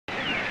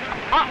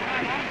I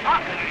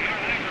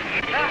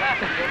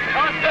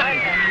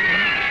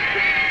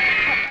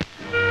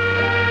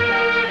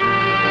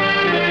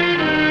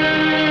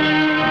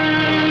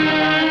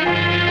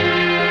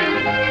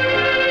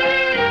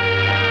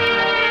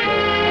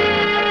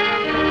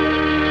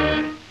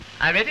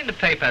read in the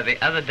paper the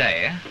other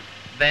day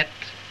that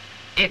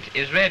it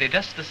is really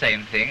just the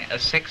same thing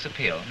as sex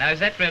appeal. Now, is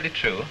that really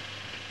true?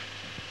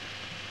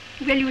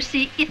 Well, you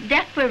see, if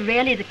that were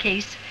really the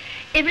case,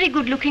 every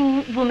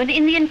good-looking woman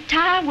in the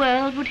entire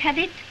world would have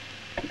it.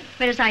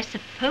 Whereas I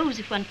suppose,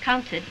 if one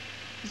counted,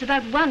 there's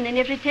about 1 in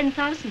every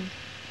 10,000.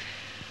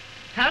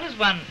 How does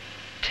one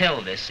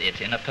tell this it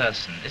in a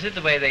person? Is it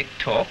the way they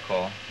talk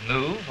or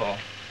move or...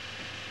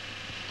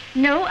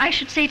 No, I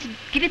should say, to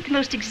give it the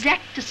most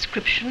exact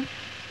description,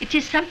 it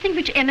is something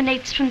which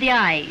emanates from the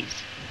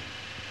eyes.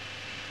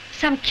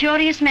 Some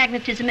curious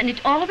magnetism, and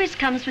it always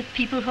comes with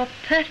people who are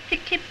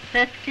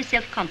perfectly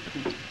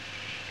self-confident.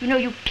 You know,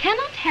 you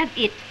cannot have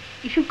it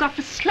if you've got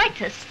the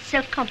slightest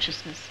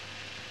self-consciousness,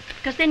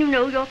 because then you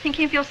know you're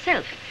thinking of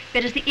yourself,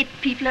 whereas the it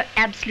people are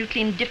absolutely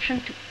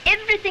indifferent to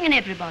everything and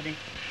everybody.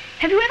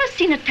 Have you ever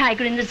seen a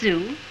tiger in the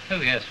zoo? Oh,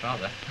 yes,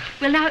 rather.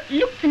 Well, now,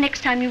 look the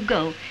next time you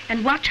go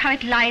and watch how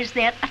it lies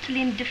there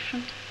utterly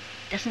indifferent.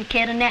 Doesn't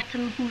care an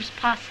atom who's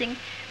passing,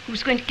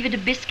 who's going to give it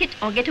a biscuit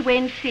or get away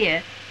in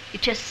fear.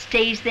 It just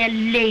stays there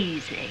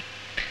lazy,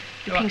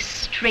 looking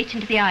straight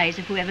into the eyes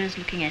of whoever is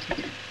looking at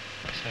it.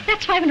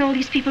 That's why when all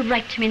these people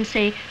write to me and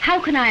say, how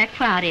can I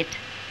acquire it?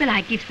 Well,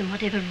 I give them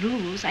whatever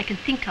rules I can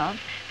think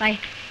of by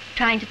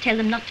trying to tell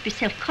them not to be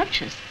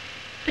self-conscious.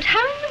 But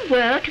how in the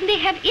world can they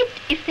have it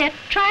if they're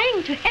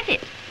trying to have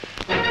it?